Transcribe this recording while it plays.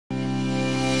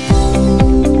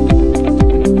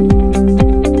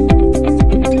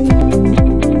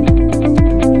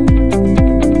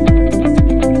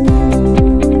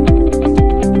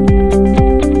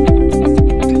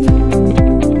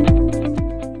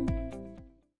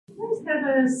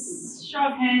a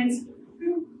show of hands,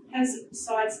 who has,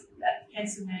 besides that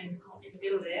handsome man in the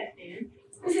middle there, Ian,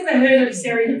 who's ever heard of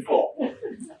CERI before?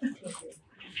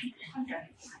 Okay.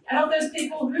 And of those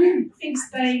people, who thinks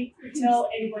they could tell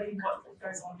anybody what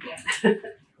goes on here?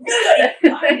 Really?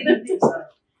 I didn't think so.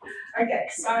 Okay,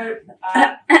 so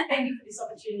thank you for this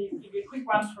opportunity to give you a quick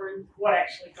run through what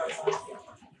actually goes on here.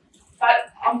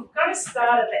 But I'm going to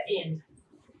start at the end.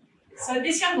 So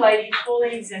this young lady,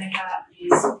 Pauline Zeneca,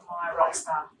 is my rock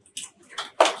star.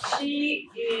 She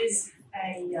is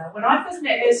when I first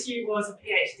met her, she was a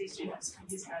PhD student, a few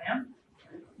years ago now.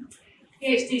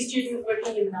 PhD student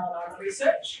working in melanoma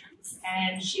research,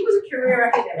 and she was a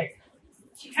career academic.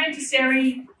 She came to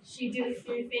CERI, she did a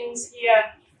few things here,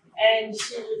 and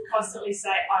she would constantly say,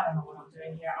 I don't know what I'm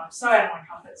doing here, I'm so out of my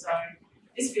comfort zone,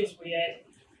 this feels weird.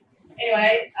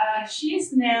 Anyway, she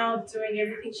is now doing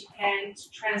everything she can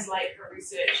to translate her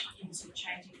research into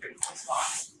changing people's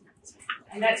lives.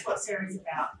 And that's what CERI is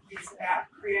about. It's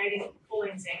about creating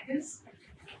Pauline Zenecas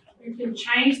who can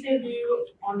change their view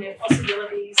on their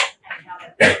possibilities and how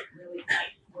they really make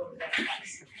the world a better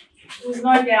place. There was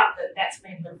no doubt that that's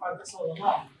been the focus all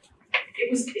along.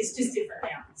 It's just different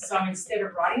now. So instead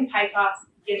of writing paper,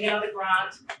 getting another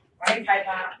grant, writing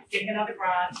paper, getting another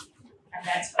grant, and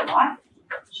that's her life,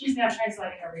 she's now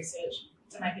translating her research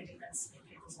to make a difference in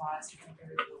people's lives in a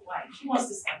very real way. She wants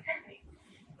to start a company.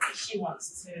 She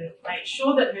wants to make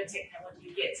sure that her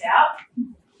technology gets out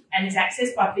and is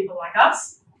accessed by people like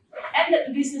us, and that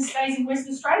the business stays in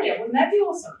Western Australia. Wouldn't that be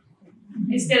awesome?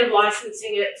 Instead of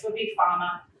licensing it to a big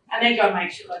pharma and then go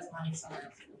make shitloads of money somewhere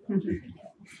else.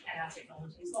 And our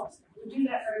technology is lost. We do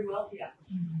that very well here.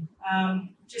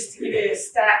 Just to give you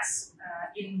stats,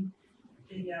 in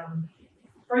the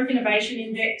Growth Innovation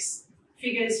Index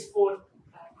figures for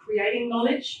creating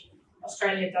knowledge,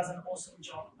 Australia does an awesome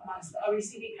job amongst the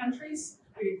OECD countries.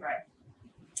 We do great.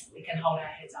 We can hold our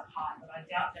heads up high, but I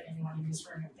doubt that anyone in this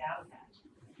room has doubted that.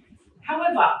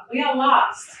 However, we are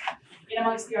last in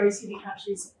amongst the OECD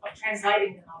countries of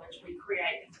translating the knowledge we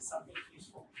create into something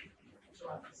useful to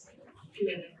others. We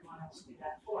let everyone else do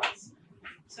that for us.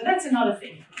 So that's another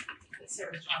thing that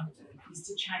CERI's trying to do, is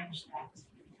to change that.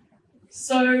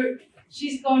 So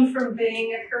she's gone from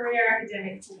being a career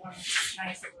academic to wanting to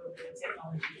change the world with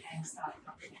technology and start a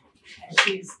company. And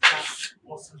she's just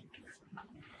awesome.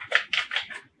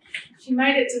 She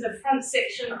made it to the front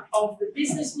section of the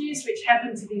business news, which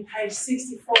happened to be page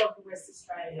 64 of the West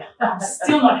Australia. I'm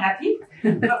still not happy,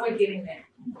 but we're getting there.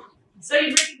 So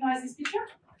you recognise this picture?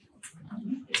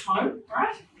 It's home,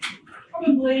 right?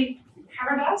 Probably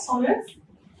paradise on earth.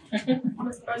 One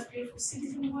of the most beautiful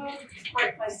cities in the world. It's a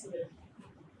great place to live.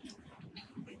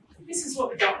 This is what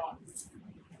we don't want.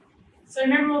 So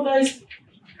remember all those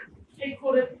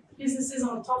headquartered businesses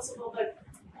on the tops of all the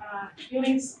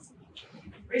buildings?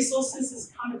 Resources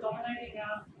is kind of dominating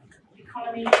our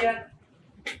economy here.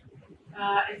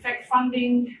 In fact,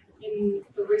 funding in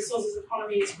the resources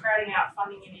economy is crowding out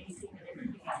funding in anything and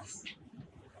everything else.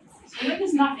 So when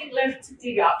there's nothing left to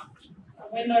dig up, and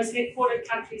when those headquartered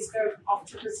countries go off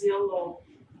to Brazil or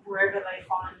wherever they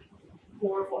find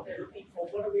more of what they're looking for,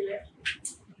 what are we left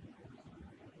with?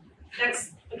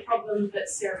 That's the problem that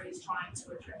CERI is trying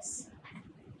to address.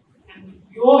 And with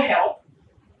your help,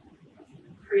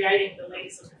 creating the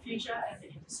leaders of the future and the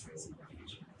industries of the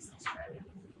future in Australia.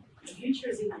 The future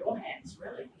is in your hands,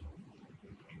 really.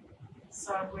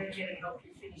 So we're here to help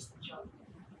you finish the job.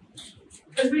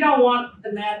 Because we don't want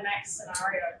the Mad Max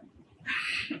scenario.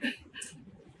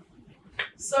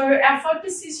 So our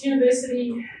focus is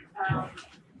university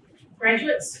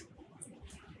graduates,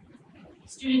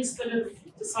 students that have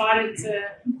decided to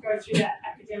go through that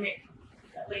academic,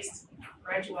 at least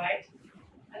graduate,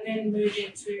 and then move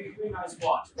into who knows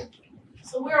what.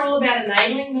 So we're all about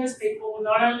enabling those people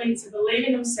not only to believe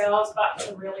in themselves, but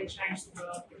to really change the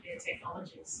world with their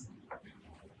technologies.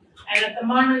 And at the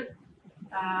moment,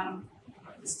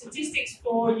 the statistics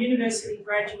for university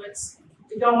graduates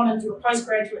to go on and do a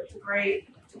postgraduate degree,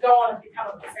 to go on and become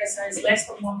a professor, is less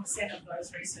than 1% of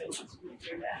those researchers who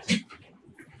do that.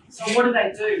 So what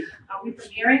do? Are we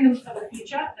preparing them for the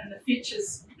future? And the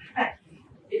future's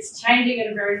it's changing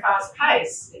at a very fast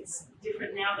pace. It's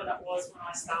different now than it was when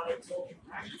I started talking,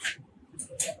 right?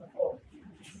 So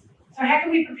how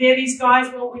can we prepare these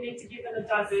guys? Well, we need to give them a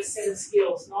diverse set of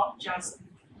skills, not just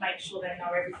make sure they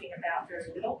know everything about very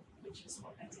little, which is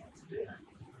what they tend to do,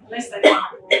 unless they find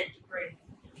a broad degree.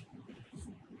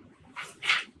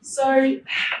 So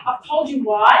I've told you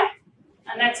why,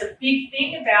 and that's a big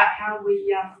thing about how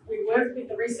we work with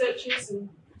the researchers and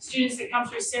students that come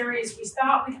through CERI is we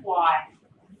start with why.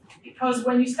 Because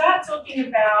when you start talking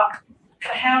about the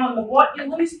how and the what, you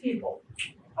lose people.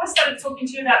 If I started talking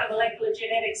to you about the molecular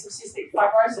genetics of cystic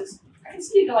fibrosis, I can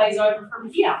see you glaze over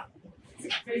from here.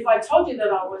 But if I told you that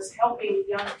I was helping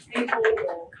young people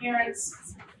or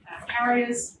parents,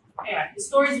 carriers, anyway, the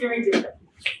story is very different.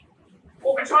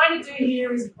 What we're trying to do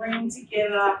here is bring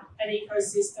together an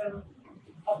ecosystem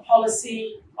of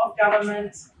policy, of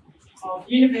government, of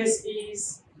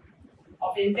universities,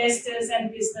 of investors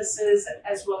and businesses,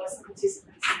 as well as the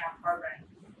participants in our program.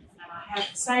 And I have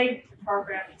saved the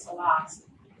program to last.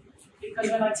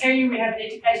 Because when I tell you we have an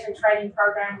education and training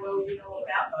program, well, you know all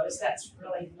about those, that's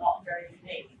really not very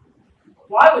unique. But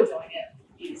why we're doing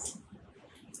it is,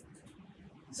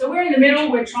 so we're in the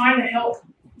middle, we're trying to help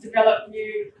develop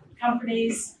new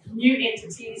companies, new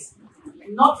entities.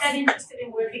 We're not that interested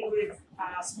in working with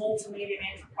small to medium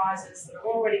enterprises that have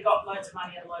already got loads of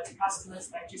money and loads of customers.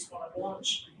 They just want to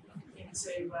launch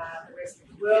into the rest of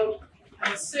the world. And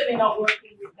we're certainly not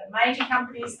working with the major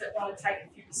companies that want to take a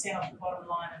few % off the bottom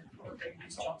line and probably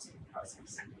lose jobs in the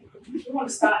process. We want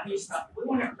to start new stuff. We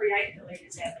want to create the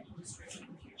leaders out in the industry in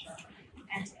the future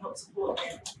and to help support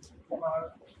them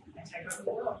grow and take over the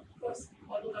world. Of course,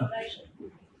 global domination.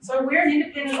 So we're an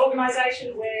independent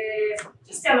organisation. We're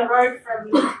just down the road from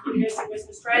the University of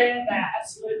Western Australia. They are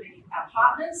absolutely our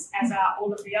partners, as are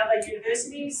all of the other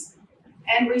universities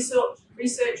and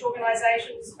research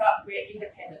organisations, but we're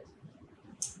independent.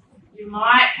 You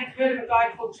might have heard of a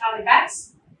guy called Charlie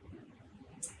Bass.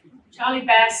 Charlie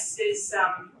Bass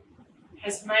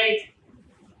has made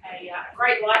a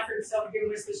great life for himself here in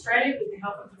Western Australia with the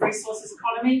help of the resources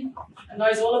economy, and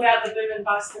knows all about the boom and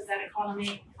bust of that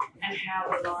economy and how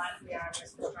reliant we are in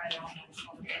Western Australia on that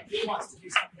economy. And he wants to do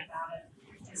something about it.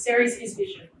 And CERI is his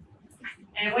vision.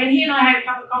 And when he and I had a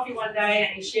cup of coffee one day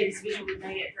and he shared his vision with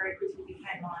me, it very quickly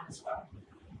became mine as well.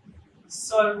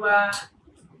 So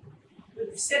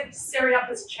we've set CERI up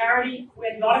as a charity.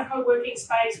 We're not a co-working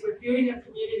space. We're building a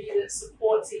community that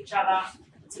supports each other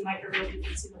to make a real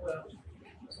difference in the world.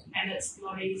 And it's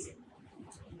not easy.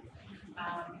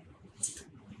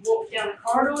 Walk down the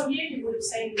corridor here, you would have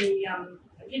seen the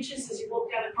pictures as you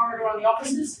walk down the corridor on the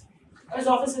offices. Those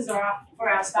offices are for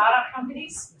our startup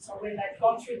companies. So when they've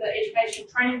gone through the education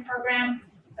training program,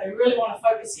 they really want to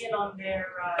focus in on their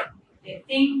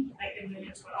thing, they can move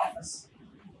into an office.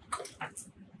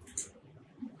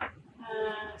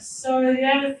 So the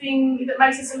other thing that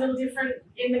makes us a little different,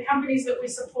 in the companies that we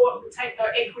support, we take no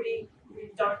equity, we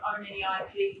don't own any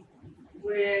IP.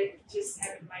 We're just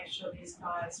having to make sure these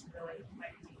guys really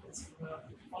make a difference in the world,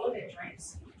 follow their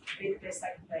dreams, be the best they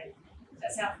can be. Does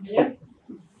that sound familiar?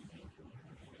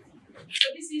 So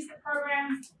this is the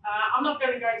program. I'm not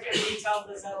going to go into any detail.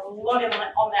 There's a lot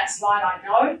on that slide, I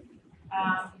know,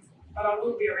 but I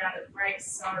will be around at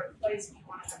breaks. So please, if you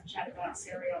want to have a chat about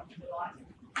CERI, I'd be delighted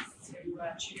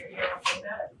to chew your ear off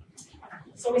about it.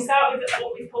 So we start with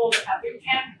what we call a boot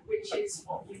camp, which is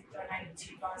what we've donated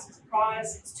to you guys as a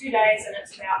prize. It's 2 days and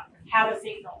it's about how to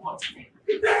think, not what to think.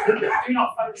 We do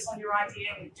not focus on your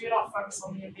idea. We do not focus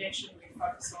on the invention. We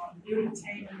focus on building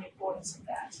team and the importance of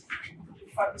that.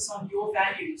 We focus on your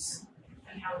values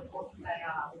and how important they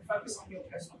are. We focus on your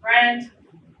personal brand,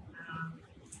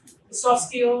 the soft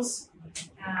skills,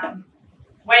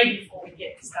 way before we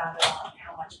get started on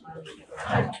how much money we get.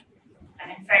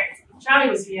 And in fact, Charlie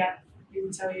was here. He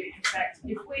would tell you, in fact,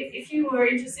 if you were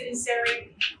interested in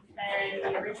CERI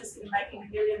and you're interested in making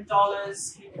 $1 million,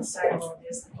 he would say, well,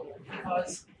 there's the door.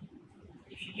 Because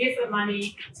if you're here for the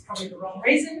money, it's probably the wrong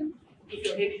reason. If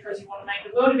you're here because you want to make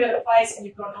the world a better place and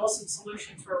you've got an awesome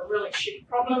solution for a really shitty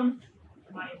problem,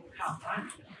 the money will come, right?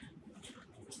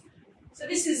 So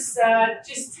this is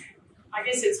just, I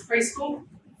guess it's preschool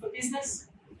for business.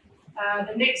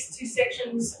 The next 2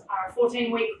 sections are a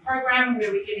 14-week program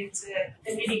where we get into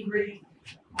the nitty-gritty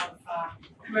of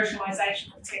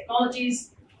commercialisation of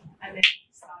technologies and then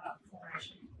startup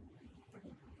formation.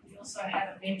 We also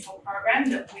have a mentor program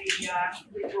that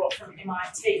we brought from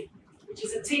MIT, which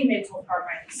is a team mentor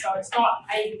program. So it's not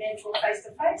a mentor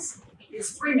face-to-face,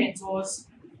 it's 3 mentors.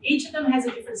 Each of them has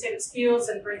a different set of skills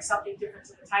and brings something different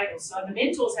to the table. So the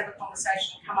mentors have a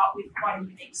conversation and come up with quite a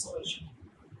unique solution.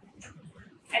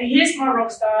 And here's my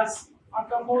rock stars. I've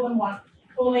got more than one.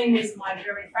 Pauline is my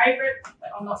very favourite,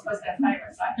 but I'm not supposed to have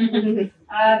favourites, right?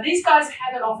 These guys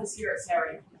have an office here at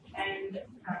CERI, and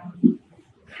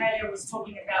Kaya was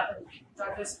talking about the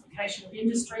diversification of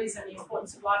industries and the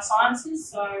importance of life sciences.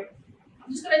 So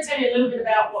I'm just going to tell you a little bit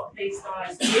about what these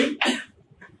guys do, and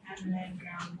then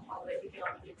I'll let you get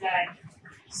on with your day.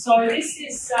 So this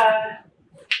is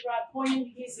Gerard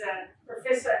Poyen. He's a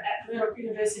professor at Murdoch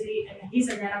University, and he's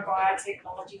a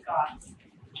nanobiotechnology guy.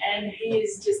 And he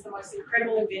is just the most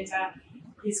incredible inventor.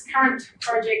 His current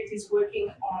project is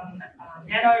working on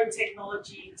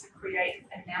nanotechnology to create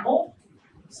enamel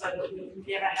so that we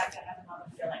never have to have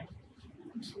another filling.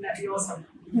 Wouldn't that be awesome?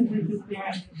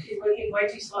 Yeah, he's working way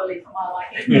too slowly for my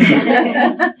liking.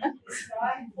 This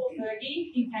guy, Paul Berge,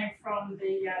 he came from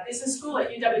the business school at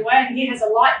UWA, and he has a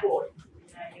light board.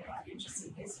 You might be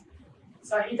interested in this.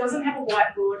 So he doesn't have a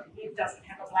whiteboard, he doesn't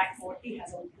have a blackboard, he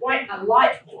has a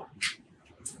light board.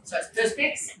 So it's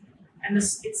Perspex, and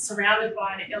it's surrounded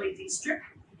by an LED strip.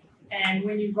 And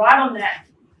when you write on that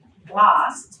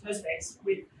glass, it's Perspex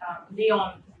with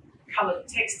neon coloured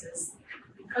textures,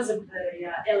 because of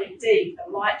the LED, the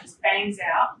light just bangs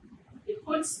out. It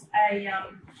puts a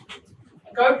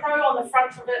GoPro on the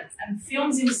front of it and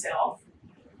films himself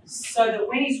so that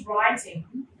when he's writing,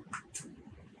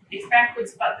 it's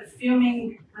backwards, but the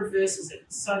filming reverses it.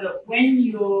 So that when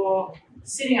you're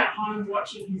sitting at home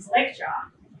watching his lecture,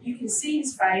 you can see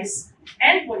his face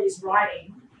and what he's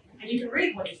writing, and you can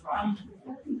read what he's writing.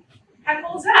 How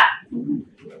cool is that?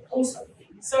 Awesome.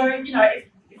 So, you know,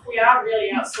 if we are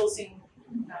really outsourcing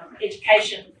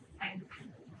education and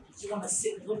you want to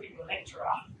sit and look at your lecturer,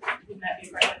 wouldn't that be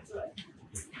a great way to do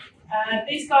it?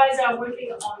 These guys are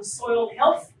working on soil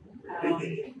health.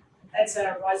 That's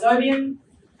a rhizobium,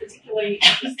 particularly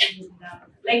interested in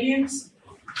legumes,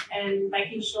 and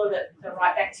making sure that the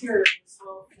right bacteria in the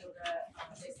soil for the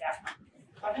best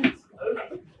outcome.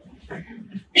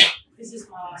 Okay. This is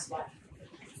my last slide.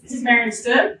 This is Marion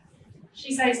Stern.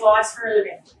 She saves lives for a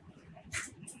living.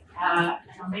 And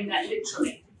I mean that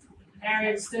literally.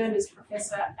 Marion Stern is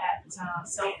professor at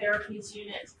Cell Therapies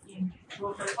Unit in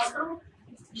Royal Perth Hospital.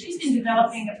 She's been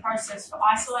developing a process for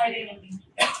isolating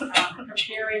and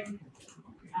preparing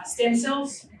stem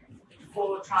cells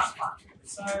for transplant.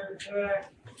 So her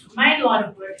main line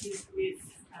of work is with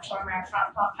bone marrow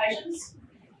transplant patients,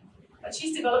 but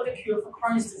she's developed a cure for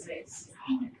Crohn's disease.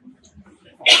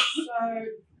 So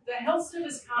the health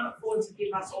service can't afford to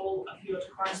give us all a cure to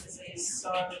Crohn's disease,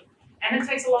 and it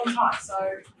takes a long time. So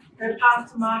her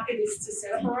path to market is to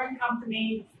set up her own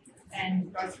company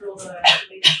and go through all the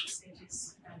legal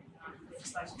procedures and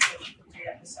legislation so she can do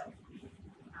that herself.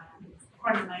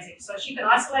 Quite amazing. So she can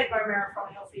isolate bone marrow from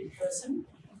a healthy person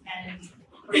and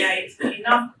create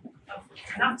enough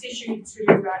tissue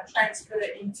to transfer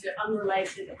it into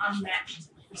unrelated, unmatched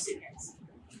recipients.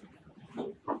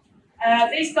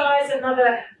 These guys,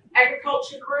 another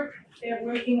agriculture group, they're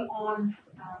working on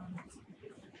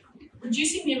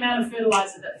reducing the amount of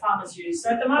fertiliser that farmers use.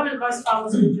 So at the moment, most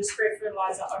farmers will just spread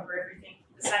fertiliser over everything,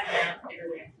 the same amount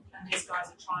everywhere. And these guys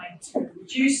are trying to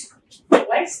reduce the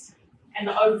waste and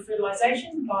the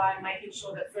over-fertilisation by making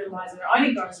sure that fertiliser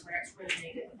only goes where it's really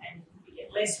needed, and you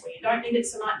get less where you don't need it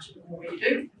so much and more where you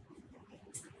do.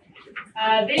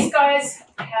 These guys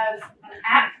have an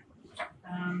app.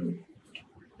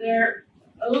 They're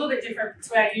a little bit different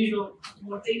to our usual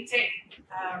more deep tech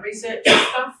research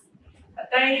stuff, but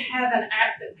they have an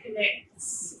app that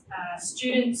connects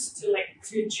students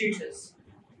to tutors.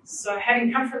 So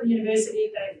having come from the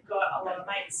university, they've got a lot of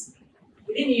mates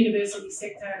within the university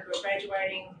sector who are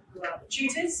graduating, who are the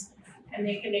tutors, and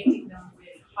they're connecting them with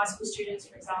high school students,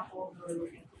 for example, who are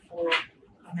looking for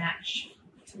a match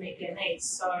to meet their needs.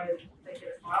 So they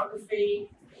get a biography,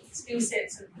 skill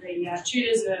sets of the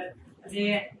tutors are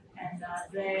there, and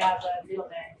they are the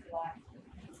middleman, if you like.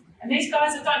 And these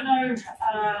guys, I don't know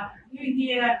who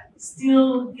here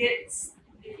still gets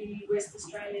the West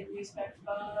Australian newspaper.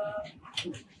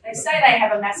 They say they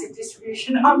have a massive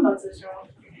distribution, I'm not so sure.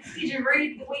 Did you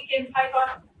read the weekend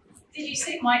paper? Did you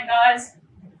see my guys?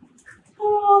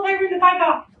 Oh, they were in the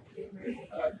paper.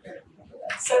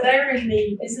 So they were in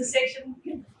the business section,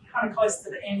 kind of close to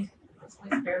the end. It's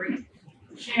always buried.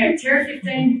 Yeah, Terra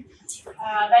 15.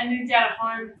 They moved out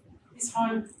of this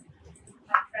home,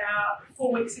 about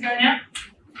 4 weeks ago now.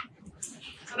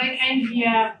 So they came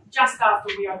here just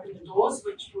after we opened the doors,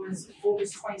 which was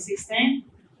August 2016.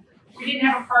 We didn't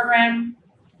have a program.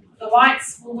 The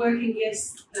lights were working,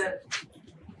 yes. The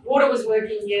water was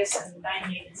working, yes, and they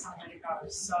needed somewhere to go.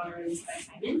 So they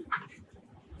came in.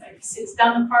 They've since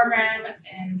done the program,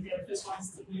 and they're the first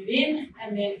ones to move in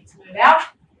and then to move out.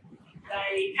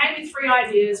 They came with 3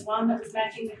 ideas, one that was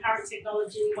matching the current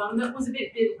technology, one that was a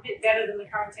bit better than the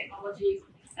current technology,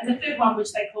 and the third one,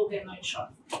 which they called their moonshot.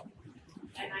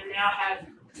 And they now have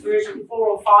version 4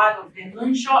 or 5 of their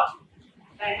moonshot.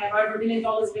 They have over $1 million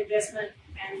of investment,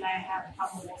 and they have a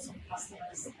couple of awesome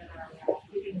customers that are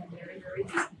keeping them very, very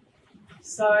busy.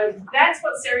 So that's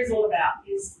what CERI is all about,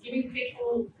 is giving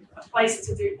people a place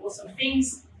to do awesome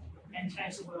things and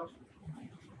change the world.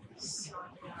 So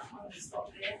I'm going to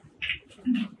stop there.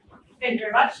 Thank you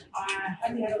very much. I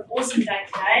hope you have an awesome day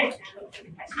today and look forward to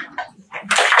catching up.